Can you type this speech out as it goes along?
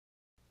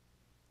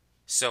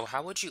So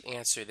how would you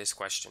answer this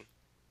question?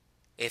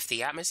 If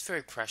the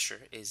atmospheric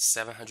pressure is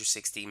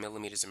 760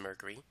 millimeters of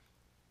mercury,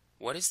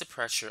 what is the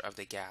pressure of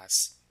the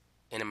gas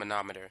in a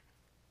manometer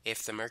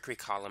if the mercury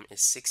column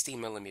is 60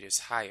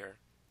 millimeters higher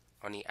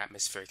on the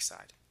atmospheric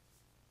side?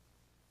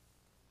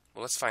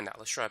 Well, let's find out.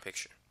 Let's draw a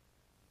picture.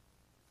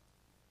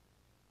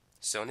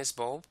 So in this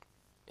bulb,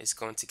 it's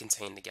going to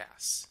contain the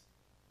gas.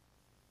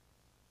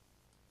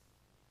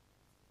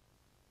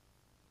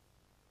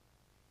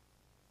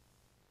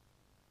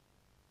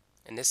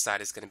 And this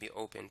side is going to be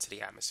open to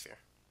the atmosphere.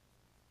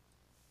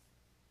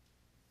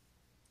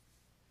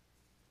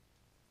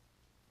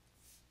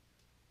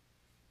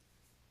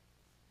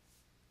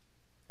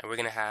 And we're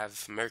going to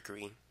have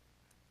mercury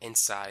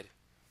inside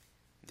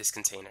this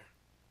container.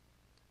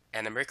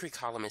 And the mercury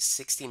column is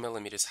 60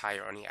 millimeters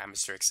higher on the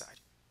atmospheric side.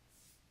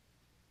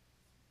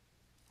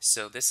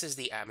 So this is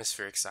the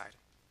atmospheric side.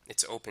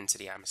 It's open to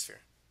the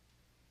atmosphere.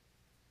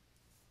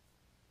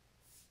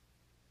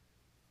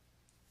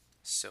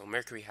 So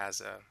mercury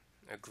has a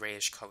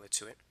grayish color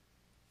to it.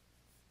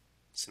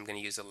 So I'm going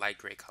to use a light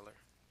gray color.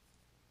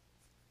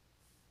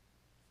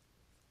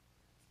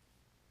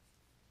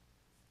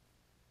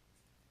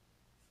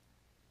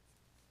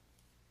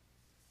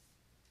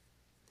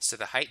 So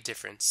the height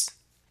difference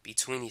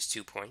between these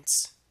 2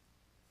 points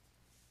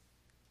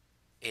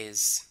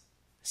is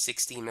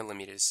 60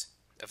 millimeters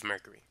of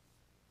mercury.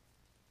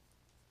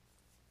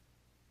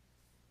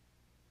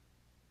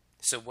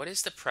 So what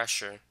is the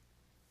pressure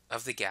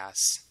of the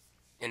gas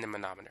in the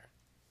manometer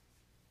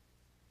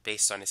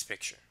based on this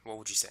picture? What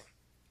would you say?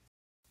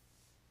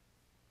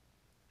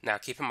 Now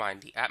keep in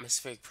mind the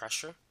atmospheric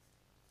pressure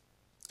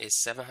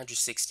is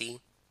 760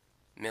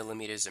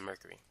 millimeters of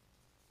mercury.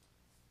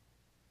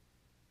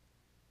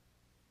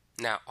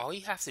 Now all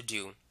you have to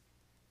do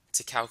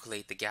to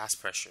calculate the gas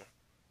pressure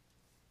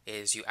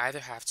is you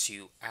either have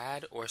to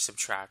add or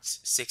subtract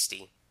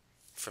 60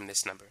 from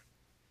this number.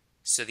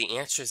 So the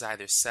answer is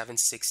either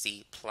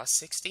 760 plus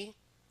 60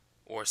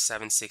 or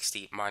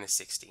 760 minus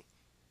 60.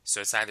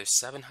 So it's either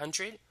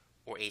 700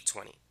 or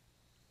 820.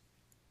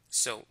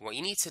 So what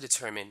you need to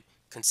determine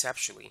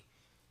conceptually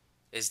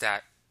is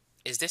that,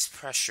 is this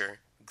pressure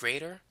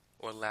greater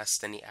or less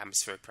than the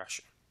atmospheric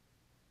pressure?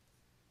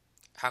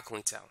 How can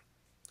we tell?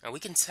 And we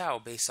can tell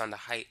based on the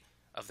height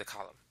of the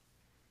column.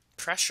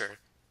 Pressure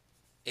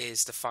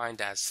is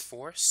defined as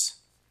force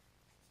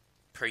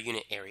per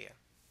unit area.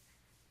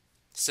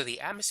 So the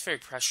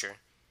atmospheric pressure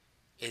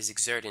is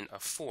exerting a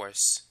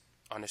force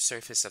on the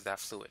surface of that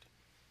fluid.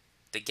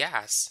 The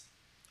gas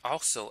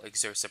also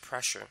exerts a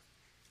pressure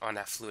on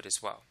that fluid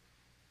as well.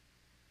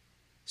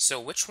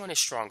 So which one is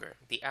stronger,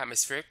 the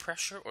atmospheric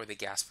pressure or the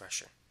gas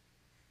pressure?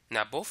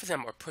 Now both of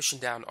them are pushing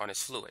down on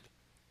this fluid.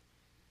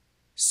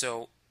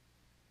 So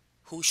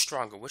who's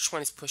stronger? Which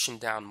one is pushing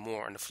down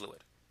more on the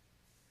fluid?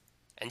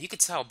 And you can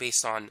tell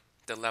based on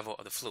the level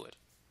of the fluid.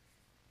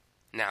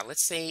 Now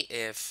let's say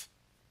if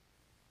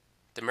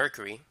the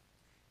mercury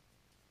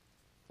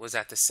was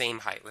at the same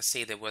height. Let's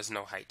say there was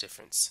no height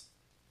difference.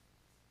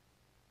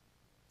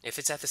 If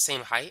it's at the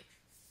same height,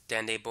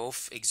 then they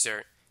both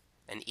exert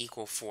an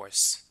equal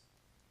force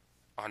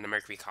on the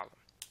mercury column.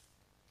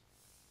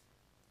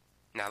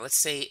 Now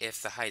let's say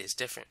if the height is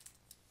different.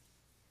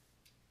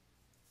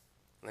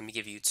 Let me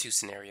give you two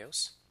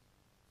scenarios.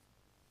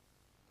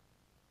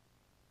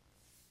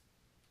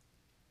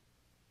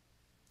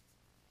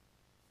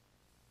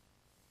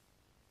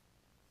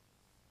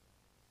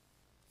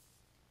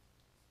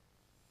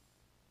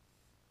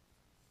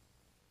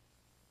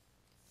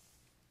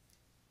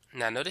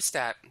 Now notice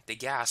that the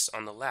gas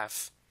on the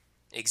left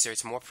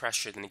exerts more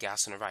pressure than the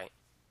gas on the right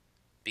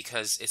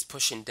because it's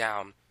pushing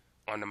down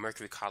on the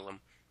mercury column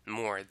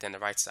more than the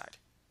right side.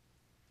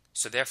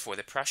 So therefore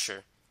the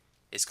pressure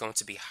is going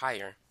to be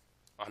higher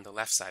on the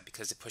left side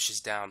because it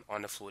pushes down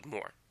on the fluid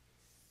more.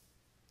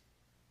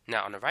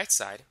 Now on the right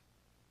side,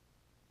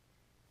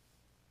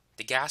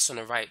 the gas on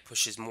the right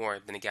pushes more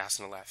than the gas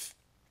on the left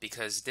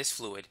because this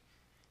fluid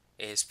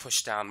is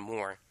pushed down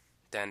more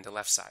than the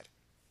left side.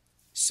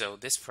 So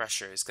this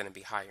pressure is going to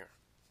be higher.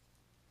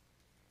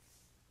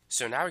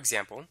 So in our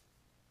example,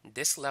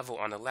 this level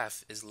on the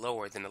left is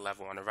lower than the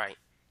level on the right.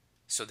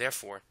 So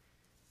therefore,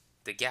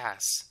 the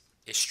gas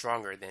is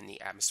stronger than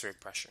the atmospheric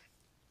pressure.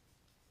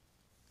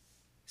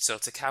 So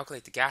to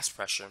calculate the gas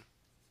pressure,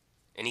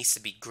 it needs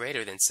to be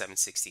greater than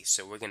 760.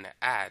 So we're going to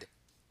add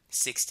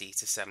 60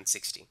 to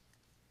 760.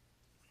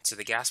 So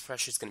the gas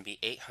pressure is going to be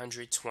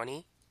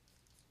 820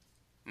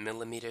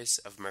 millimeters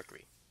of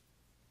mercury.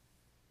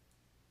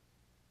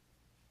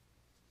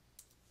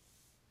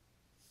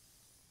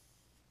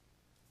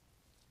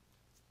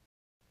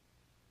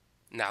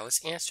 Now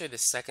let's answer the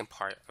second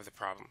part of the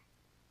problem.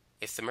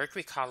 If the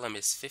mercury column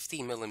is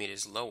 50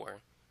 millimeters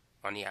lower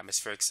on the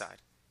atmospheric side,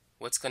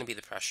 what's going to be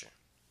the pressure?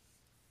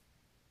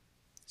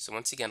 So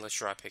once again, let's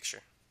draw a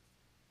picture.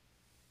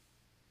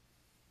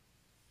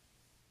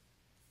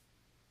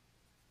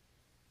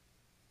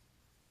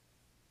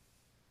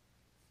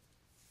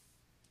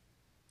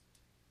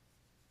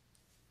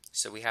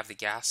 So we have the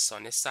gas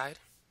on this side,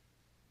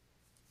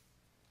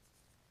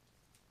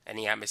 and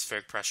the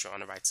atmospheric pressure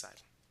on the right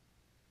side.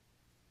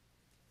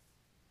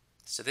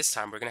 So this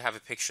time we're going to have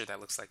a picture that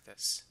looks like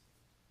this.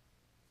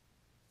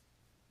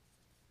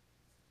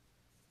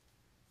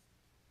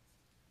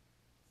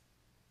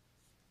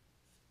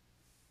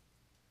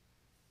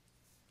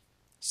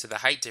 So the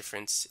height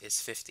difference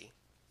is 50.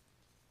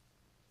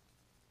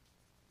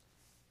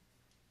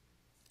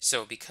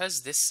 So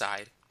because this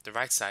side, the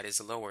right side,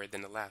 is lower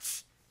than the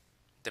left,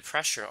 the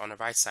pressure on the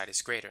right side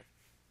is greater.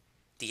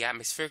 The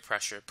atmospheric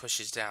pressure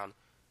pushes down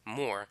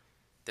more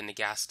than the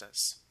gas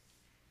does.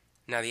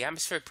 Now the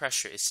atmospheric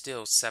pressure is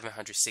still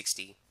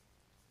 760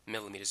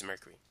 millimeters of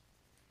mercury.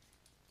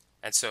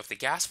 And so if the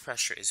gas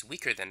pressure is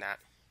weaker than that,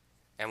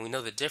 and we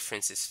know the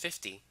difference is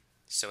 50,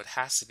 so it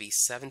has to be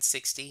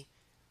 760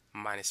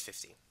 minus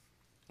 50,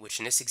 which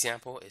in this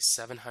example is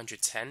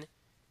 710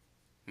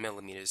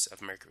 millimeters of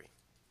mercury.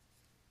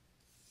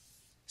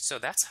 So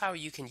that's how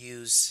you can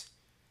use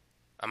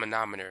a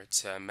manometer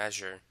to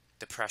measure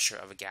the pressure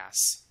of a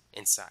gas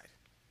inside.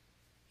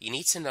 You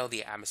need to know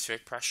the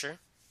atmospheric pressure,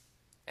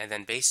 and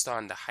then based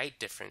on the height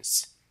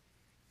difference,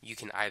 you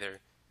can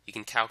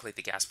calculate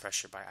the gas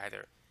pressure by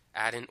either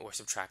adding or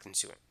subtracting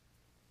to it.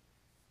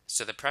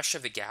 So the pressure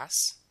of the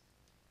gas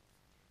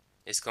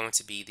is going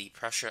to be the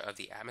pressure of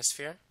the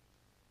atmosphere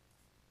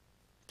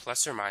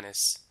plus or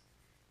minus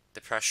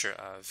the pressure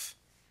of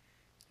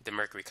the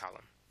mercury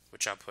column,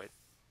 which I'll put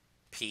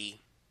PHG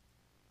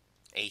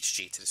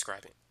to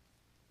describe it.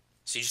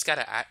 So you just got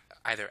to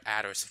either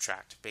add or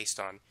subtract based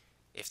on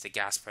if the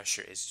gas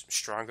pressure is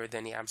stronger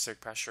than the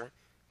atmospheric pressure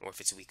or if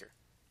it's weaker.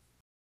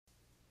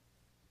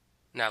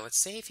 Now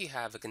let's say if you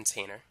have a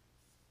container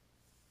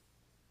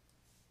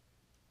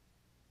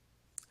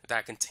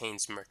that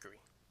contains mercury.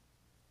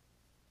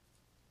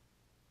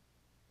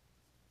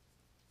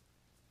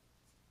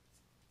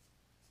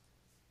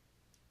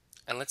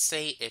 And let's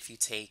say if you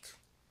take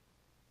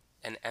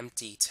an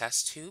empty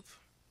test tube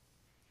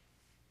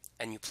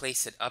and you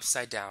place it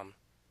upside down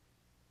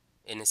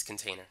in this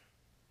container.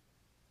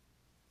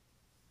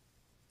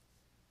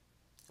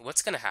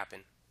 What's going to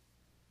happen?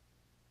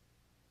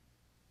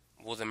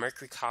 Will the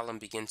mercury column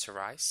begin to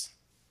rise?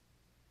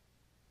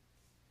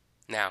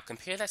 Now,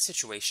 compare that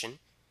situation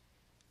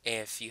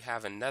if you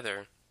have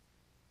another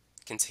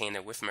container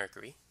with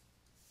mercury.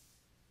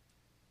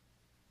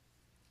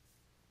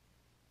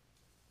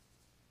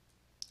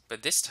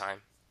 But this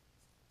time,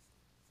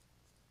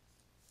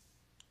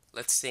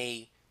 let's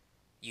say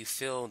you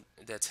fill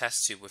the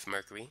test tube with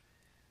mercury,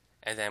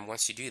 and then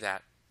once you do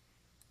that,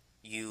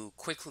 you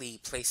quickly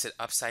place it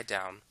upside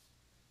down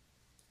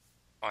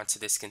onto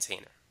this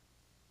container.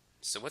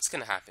 So what's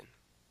going to happen?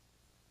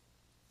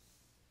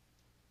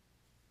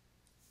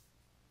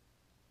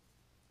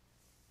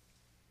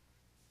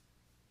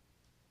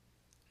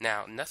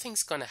 Now,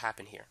 nothing's going to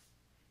happen here.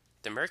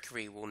 The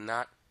mercury will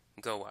not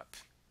go up.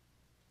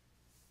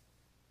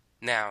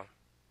 Now,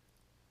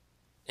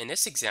 in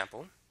this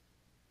example,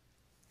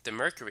 the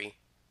mercury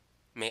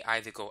may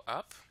either go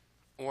up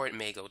or it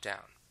may go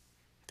down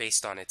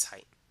based on its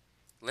height.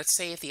 Let's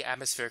say if the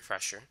atmospheric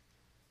pressure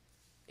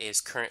is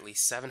currently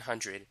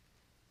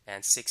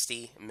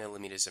 760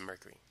 millimeters of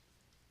mercury.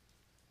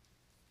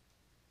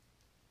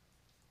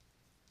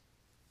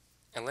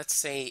 And let's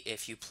say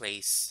if you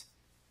place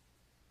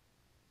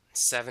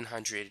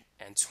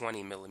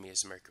 720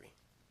 millimeters of mercury.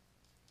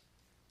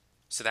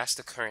 So that's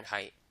the current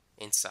height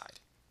inside.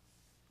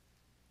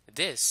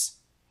 This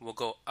will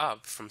go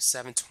up from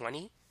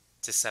 720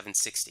 to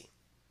 760.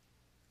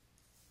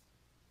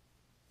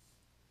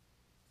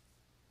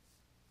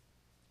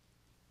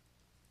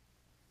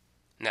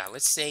 Now,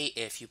 let's say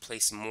if you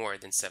place more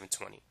than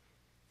 720.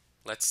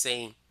 Let's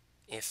say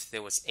if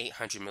there was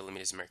 800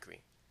 millimeters of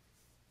mercury.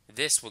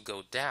 This will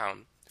go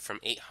down from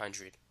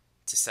 800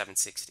 to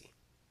 760.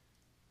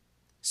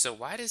 So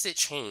why does it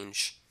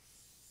change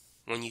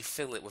when you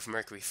fill it with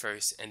mercury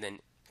first and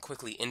then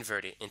quickly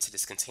invert it into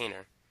this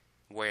container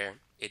where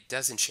it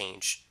doesn't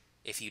change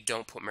if you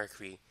don't put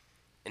mercury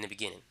in the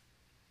beginning?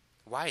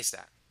 Why is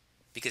that?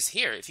 Because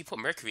here, if you put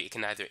mercury, it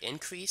can either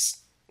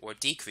increase or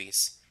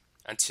decrease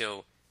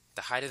until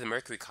the height of the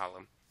mercury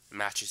column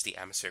matches the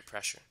atmospheric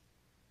pressure.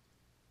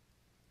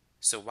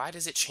 So why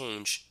does it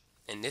change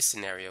in this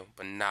scenario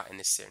but not in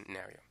this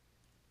scenario?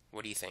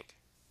 What do you think?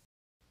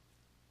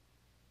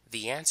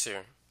 The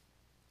answer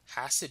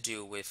has to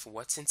do with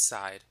what's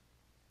inside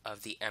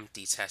of the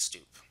empty test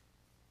tube.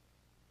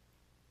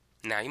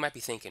 Now you might be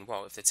thinking,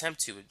 well, if the test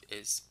tube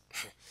is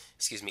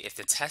if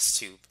the test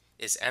tube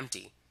is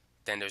empty,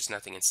 then there's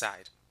nothing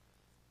inside.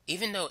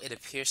 Even though it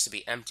appears to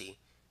be empty,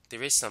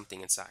 there is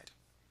something inside.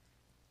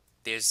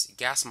 There's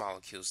gas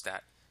molecules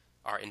that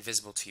are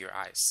invisible to your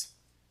eyes.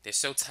 They're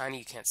so tiny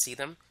you can't see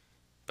them,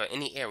 but in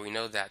the air we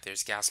know that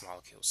there's gas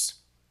molecules.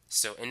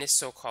 So in this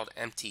so-called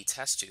empty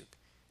test tube,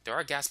 there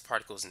are gas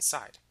particles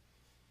inside.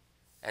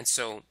 And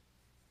so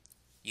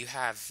you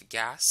have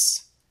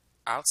gas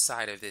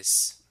outside of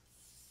this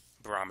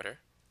barometer,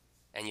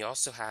 and you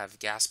also have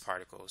gas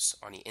particles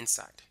on the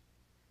inside.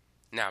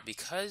 Now,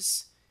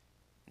 because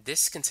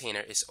this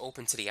container is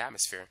open to the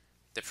atmosphere,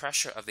 the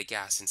pressure of the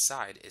gas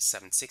inside is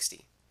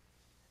 760,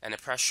 and the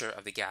pressure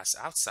of the gas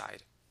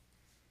outside,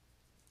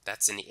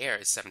 that's in the air,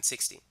 is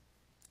 760.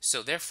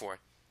 So therefore,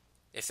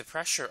 if the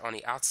pressure on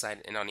the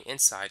outside and on the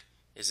inside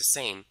is the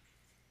same,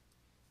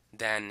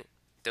 then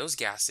those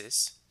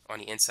gases on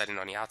the inside and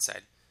on the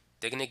outside,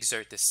 they're going to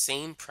exert the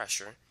same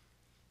pressure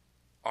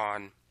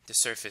on the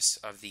surface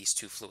of these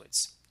two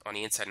fluids, on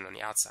the inside and on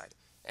the outside.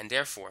 And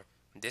therefore,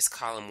 this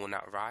column will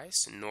not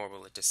rise, nor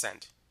will it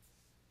descend,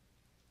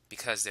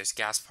 because there's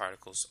gas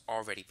particles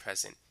already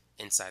present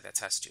inside that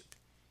test tube.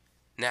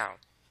 Now,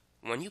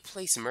 when you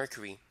place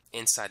mercury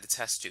inside the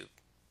test tube,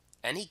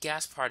 any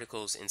gas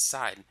particles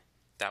inside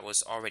that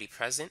was already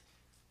present,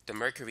 the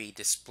mercury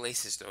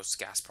displaces those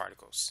gas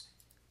particles.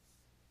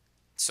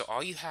 So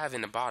all you have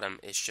in the bottom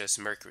is just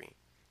mercury.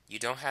 You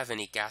don't have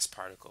any gas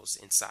particles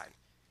inside.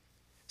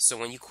 So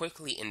when you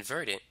quickly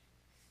invert it,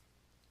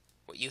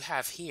 what you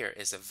have here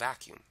is a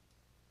vacuum.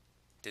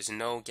 There's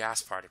no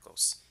gas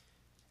particles.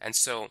 And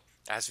so,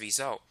 as a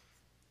result,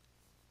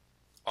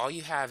 all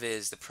you have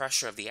is the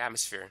pressure of the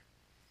atmosphere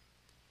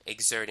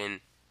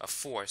exerting a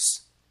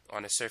force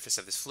on the surface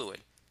of this fluid.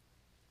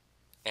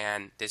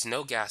 And there's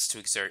no gas to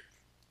exert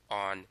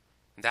on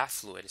that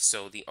fluid.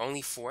 So the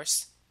only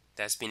force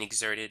that's being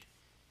exerted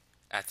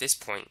at this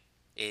point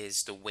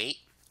is the weight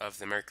of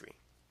the mercury.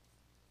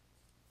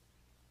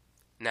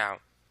 Now,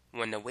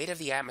 when the weight of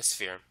the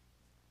atmosphere,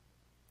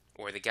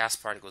 or the gas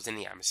particles in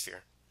the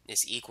atmosphere,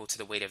 is equal to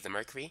the weight of the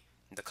mercury,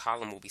 the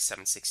column will be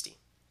 760.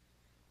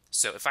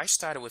 So if I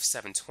started with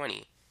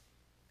 720,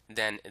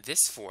 then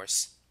this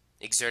force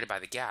exerted by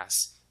the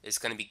gas is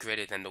going to be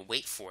greater than the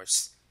weight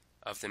force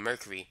of the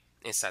mercury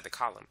inside the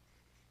column.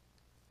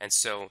 And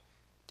so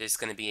there's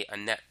going to be a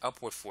net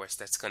upward force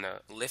that's going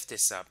to lift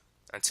this up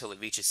until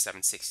it reaches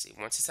 760.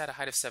 Once it's at a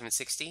height of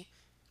 760,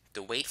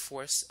 the weight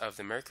force of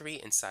the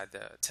mercury inside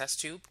the test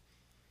tube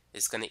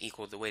is going to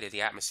equal the weight of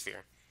the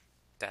atmosphere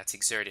that's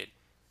exerted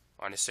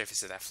on the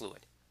surface of that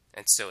fluid.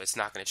 And so it's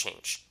not going to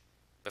change.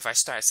 But if I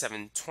start at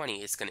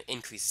 720, it's going to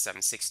increase to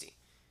 760.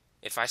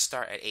 If I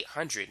start at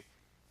 800,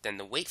 then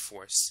the weight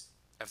force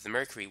of the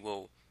mercury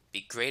will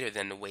be greater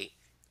than the weight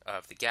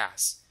of the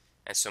gas.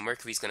 And so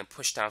mercury is going to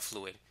push down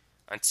fluid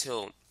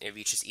until it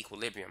reaches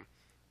equilibrium,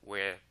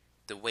 where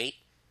the weight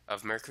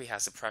of mercury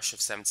has a pressure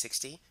of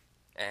 760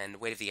 and the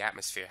weight of the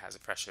atmosphere has a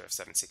pressure of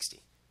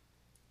 760.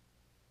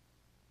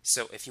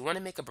 So if you want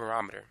to make a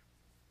barometer,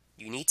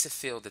 you need to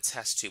fill the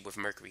test tube with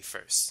mercury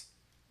first,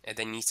 and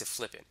then you need to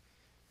flip it.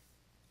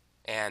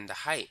 And the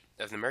height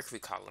of the mercury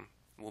column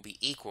will be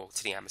equal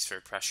to the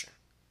atmospheric pressure.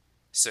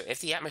 So if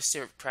the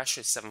atmospheric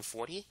pressure is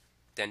 740,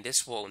 then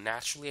this will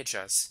naturally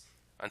adjust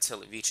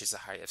until it reaches a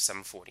height of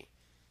 740.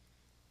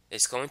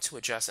 It's going to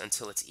adjust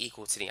until it's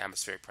equal to the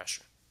atmospheric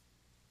pressure.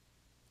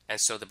 And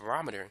so the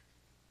barometer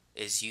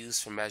is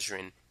used for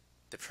measuring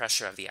the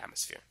pressure of the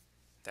atmosphere.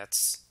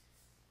 That's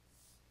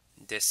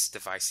this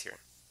device here.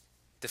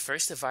 The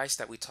first device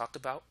that we talked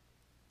about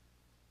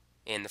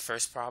in the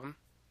first problem,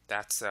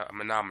 that's a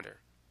manometer,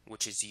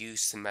 which is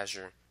used to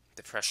measure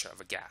the pressure of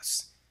a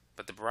gas.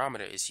 But the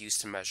barometer is used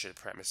to measure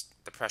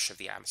the pressure of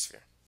the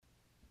atmosphere.